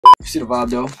see the vibe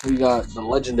though. We got the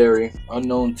legendary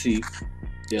Unknown T,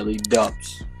 Daily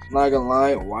Dubs. I'm not gonna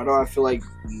lie, why do I feel like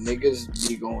niggas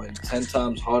be going 10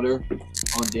 times harder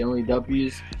on Daily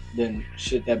Duppies than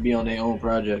shit that be on their own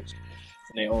projects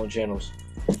and their own channels?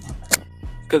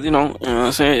 Cause you know what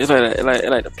I'm saying, it's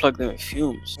like to plug them in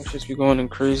fumes. Some shit be going in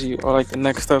crazy, or like the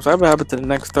next stuff. So what happened to the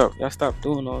next stuff? Y'all stop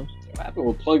doing those. What happened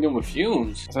with plugged in with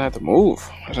fumes? I had to move.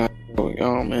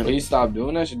 Oh man. But he stopped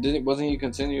doing that shit. Wasn't he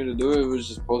continue to do it? It was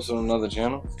just posted on another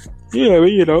channel. Yeah, but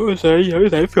you know, it's like,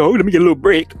 let me get a little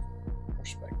break.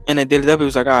 Respect. And then Daily Duppy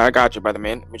was like, I got you, brother,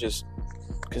 man. We just,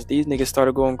 cause these niggas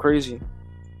started going crazy.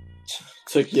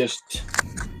 Took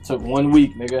 1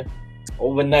 week, nigga.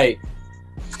 Overnight.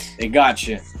 They got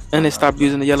you. And they stopped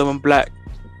using the yellow and black.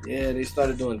 Yeah, they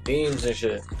started doing themes and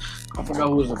shit. I forgot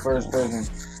who was the first person.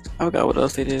 I forgot what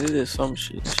else they did. They did some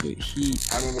shit. Heat.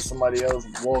 I remember somebody else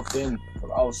walked in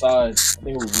from outside. I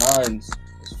think it was Mines.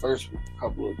 His first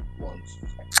couple of ones.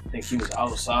 I think he was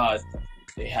outside.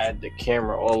 They had the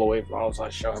camera all the way from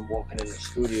outside, show him walking in the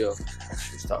studio.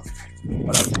 Actually, stuff.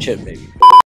 But that was a chip, baby.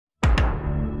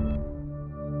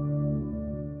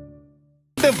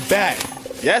 The bag.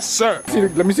 Yes, sir.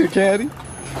 Let me see the candy.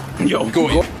 Yo, go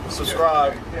ahead.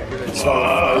 Subscribe.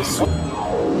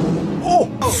 Oh,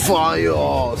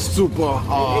 fire! Super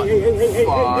hot.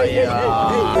 Fire.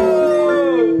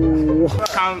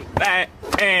 Come back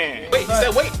in. Wait, you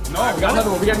said wait. No, we got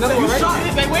another one. We got another one.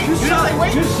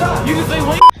 Right? You just say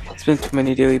wait. It's been too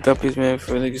many Daily Duppies, man,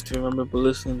 for niggas to remember. But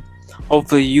listen,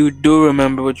 hopefully you do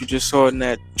remember what you just saw in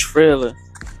that trailer.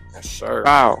 Yes, sir.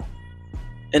 Wow.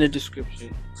 In the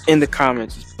description, in the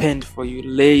comments, it's pinned for you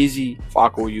lazy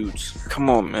Faco youths. Come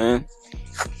on, man.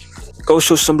 Go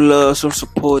show some love, some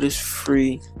support. It's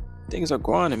free. Things are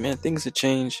grinding, man. Things have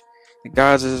changed. The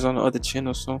guys is on the other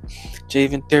channel, so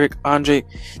Javen, Derek, Andre,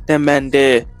 that man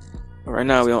there. But right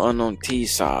now we on Unknown T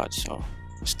side, so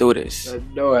let's do this. Let's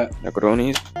do it.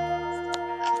 Macaronis.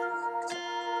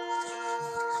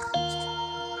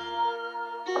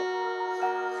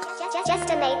 Just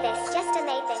to make this.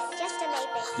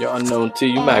 You're Unknown T,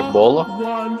 you Mac Baller.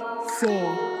 1-4.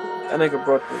 That nigga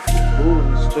brought the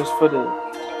moves just for the.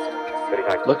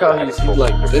 Look how he's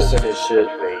like this in his shit.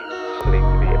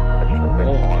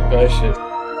 That shit.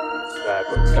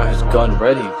 Got his gun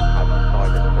ready.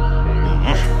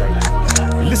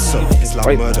 Listen, it's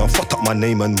like murder, fucked up my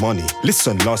name and money.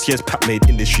 Listen, last year's pack made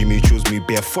industry mutuals me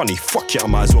bare funny. Fuck it, I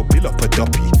might as well build up a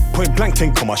Duppy. Point blank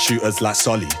think on my shooters like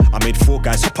Sully. I made 4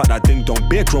 guys hop out that ding dong,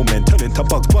 bare grown men turn into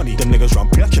Bugs Bunny. Them niggas run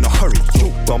back in a hurry. Yo,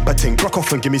 bumper ting, rock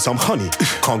off and give me some honey.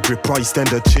 Can't grip right, stand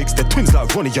the chicks, they're twins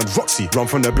like Ronnie and Roxy. Run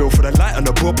from the bill for the light and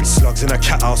the Bobby. Slugs in a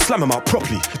cat, I'll slam them out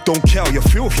properly. Don't care how you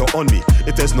feel if you're on me.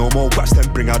 If there's no more wax,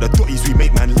 then bring out the dotties. We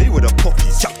make man lay with the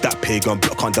poppies. Yup, that pagan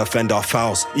block can't defend our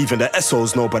fouls. Even the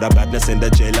SOs know but the badness in the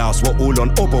jailhouse. We're all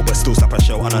on oboe but still slap a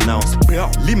shell unannounced.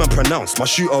 Lehman pronounced, my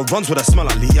shooter runs with a smell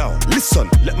like Liao. Listen,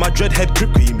 let my dreadhead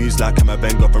grip he moves like I'm a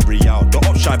Wenger from Real. The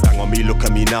op shy bang on me, look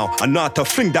at me now. I know how to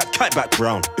fling that kite back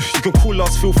round. You can call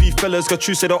us filthy fellas, got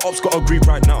true say the ops got a grief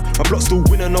right now. My block still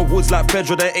winning awards like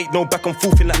Pedro, there ain't no back and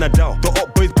forth in like Nadal. The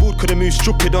op boys bored could've moved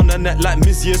stupid on the net like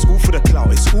Mizzy. It's all for the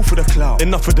clout, it's all for the clout.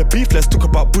 Enough of the beef, let's talk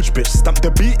about butch bitch. Stamp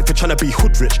the beat if you're trying to be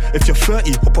hood rich. If you're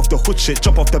 30, hop off the hood shit.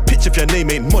 Jump off the pitch if your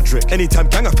name ain't Modric. Anytime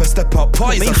gang up first step out,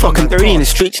 parties you fucking 30 in the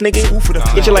streets, nigga.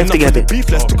 Get your life together. Beef,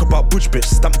 let's talk about butch bitch.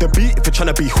 Stamp the beat if you're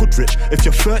trying to be hood rich. If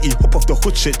you're 30, hop off the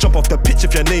hood shit. Jump off the pitch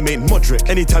if your name ain't Modric.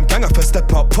 Anytime gang up first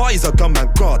step out, parties are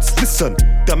gunman guards. Listen,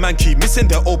 the man keep missing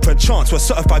their open chance. We're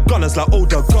certified gunners like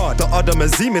older guard. The other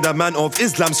Mazimi, the man of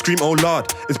Islam, scream oh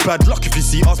lord. It's bad luck if you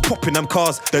see us popping them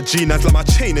cars. The G9's like my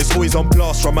chain is always on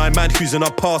blast. From my man who's in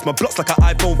our past. My block's like an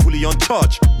iPhone fully on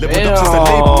charge. Leveled up since the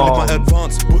label, live my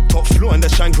advance. Put top floor in the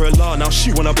Shangri-La. Now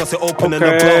she wanna bust it open and the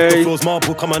block. The floor's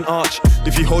marble, come and arch.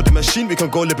 If you hold the machine, we can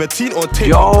go libertine or take.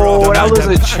 Yo, that was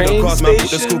a train station. Put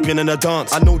the scorpion in a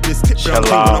dance. I know this tip brown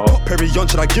queen when I pop Perry on.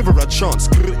 Should I give her a chance?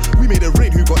 We made it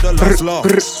rain, who got the last laugh?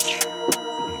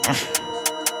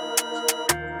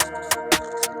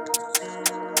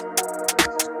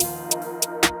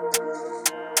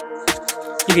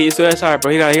 You get used to that side,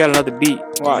 bro. He got another beat.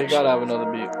 Watch. You gotta have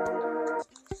another beat.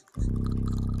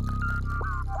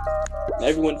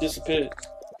 Everyone disappeared.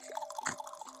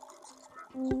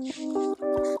 I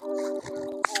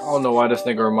don't know why this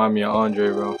nigga remind me of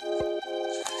Andre, bro.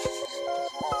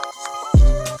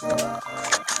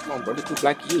 Come on, bro. This is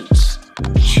black youths.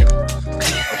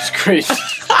 That's crazy.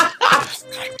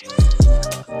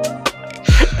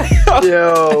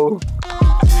 Yo.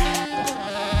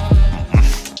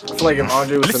 I feel like if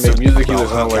Andre was to make music, he was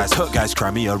gonna like. Hurt guys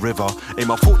cry me a river. Ain't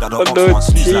my fault that the ops want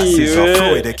snooze like scissor. Throw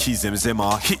away the keys in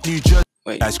Zimmer. Hit New Jersey.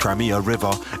 Wait. Guys cry me a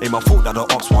river. Ain't my fault that the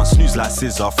ops want snooze like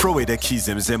scissor. Throw away the keys,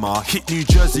 Zimmer. Hit New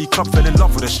Jersey club, fell in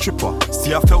love with a stripper.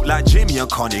 See, I felt like Jamie and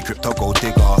Kanye gripped a gold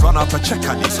digger. Run up a check,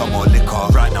 I need some more liquor.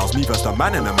 Right now it's me versus the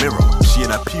man in the mirror. She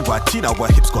in a PYT, now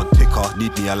her hips gone thicker.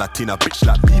 Need me a Latina bitch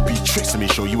like BB tricks. Let me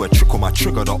show you a trick on my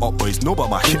trigger. The op boys know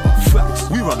about my hip. Facts.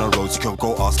 We run the roads, you can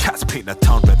go ask. Cats paint the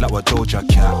town red like a Doja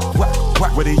Cat. Whack,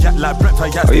 whack, where they yak like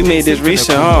Brentford. Oh, you made this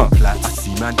recent, huh? I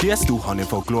see man, they're still hunting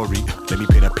for glory. Let me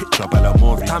paint a picture,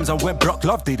 Balamori. Times I went broke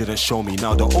love, they didn't show me.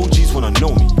 Now the OGs wanna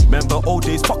know me. Remember old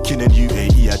days fucking in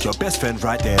UAE. Had your best friend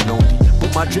right there lonely.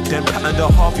 Put my drip then pattern the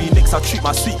Harvey Nicks. I treat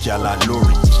my sweet gal like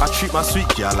Lori. I treat my sweet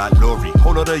gal like Lori.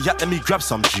 Hold on the yak, let me grab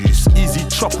some juice. Easy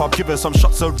chop, I'll give her some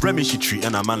shots of Remy. She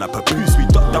treating a man like papoose. We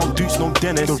duck down dukes, no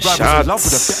Dennis. The rivals in love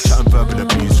with a bet chat and verbal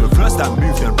abuse. Reverse that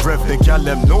move then rev. The gal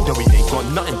them know that we ain't got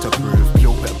nothing to prove.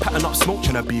 Yo, better pattern up smoke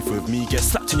tryna beef with me. Get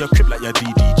slapped in your crib like your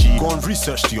DDG. Go and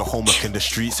research, do your homework in the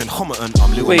streets. And Homerton,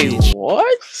 I'm little Wait, Beach.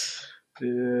 what?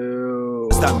 Ew.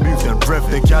 That move then rev.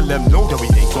 The gal them know that we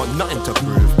ain't got nothing to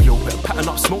prove. Yo, better pattern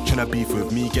up smoke tryna beef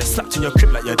with me. Get slapped in your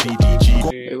crib like your DDG.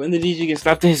 Wait, when did DJ get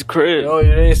slapped in his crib? Yo, you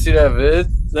didn't see that vid?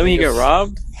 Does that mean he get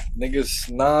robbed?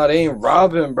 Niggas, nah, they ain't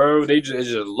rob him, bro. It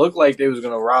just looked like they was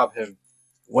gonna rob him.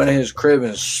 Went in his crib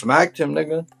and smacked him,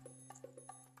 nigga.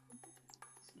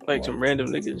 Like some random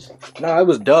niggas. Nah, it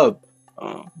was Dub.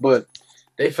 Oh. But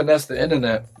they finessed the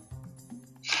internet.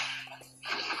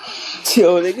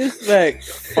 Yo, niggas smack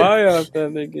fire off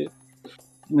that nigga.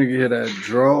 Nigga hit that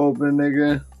draw open,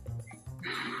 nigga.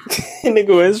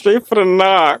 Nigga went straight for the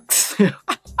knocks.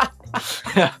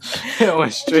 It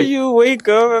went straight. You wake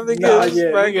up after Nah, getting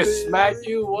yeah, smacked. nigga smack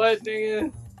you, what,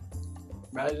 nigga?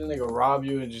 Imagine nigga rob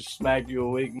you and just smack you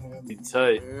awake, nigga. Be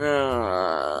tight.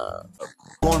 Nah.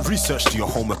 Go and research, do your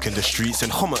homework in the streets.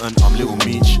 And Homerton, I'm little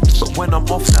Meech. But when I'm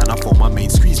offline, I thought my main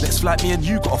squeeze. Next flight, me and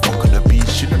you gotta fuck on the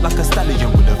beach. You look like a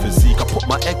stallion with a physique. I put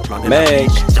my eggplant in the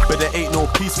beach. But there ain't no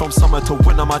peace from summer to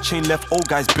winter. My chain left old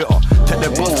guys bitter. Take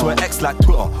their boss to an ex like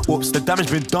Twitter. Whoops, the damage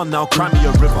been done now, cry me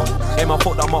a river. Ain't my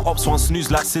fault that my ops want snooze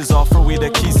like scissor. Throw away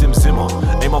the keys, Zimmer.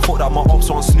 Ain't my fault that my ops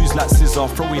want snooze like scissor.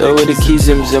 Throw away the keys,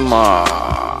 Zimmer.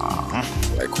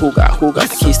 Like who got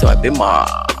the keys to my bimmer?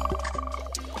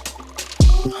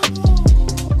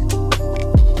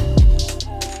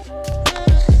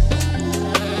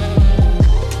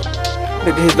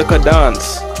 Look at his look at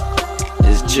dance.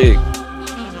 His jig.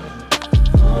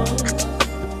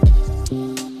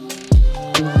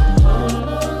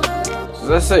 Does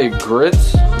that say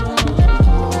grits?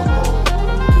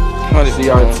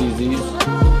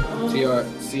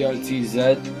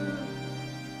 CRTZ?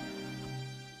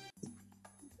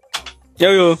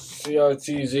 Yo.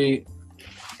 CRTZ.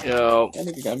 Yo. That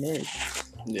nigga got married.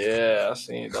 Yeah, I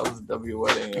seen it. That was a W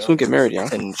wedding. This one get married, yo.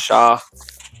 And Shaw.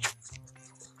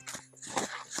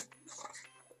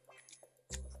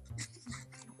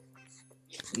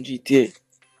 GTA.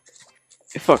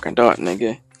 You fucking dog,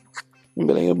 nigga. You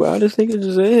be like, bro, this nigga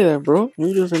just said that, bro.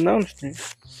 You just announced it.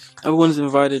 Everyone's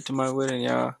invited to my wedding,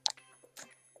 y'all.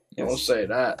 Don't say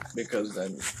that, because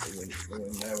then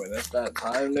when it's that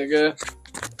time, nigga,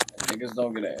 niggas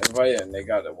don't get an invite and they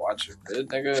gotta watch your vid,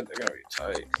 nigga, they're gonna be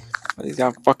tight. But these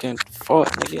got fucking fuck,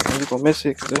 nigga. I'm gonna miss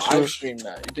it. Cause Live stream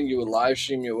that. You think you would live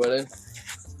stream your wedding?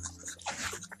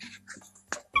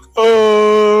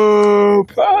 Oh,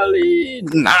 probably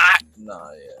not.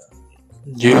 Nah,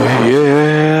 yeah.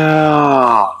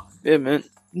 Yeah, man.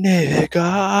 Nigga.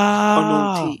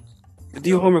 Unknown T. Do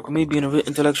your homework with me being an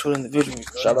intellectual individual.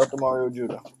 Shout out to Mario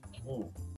Judah.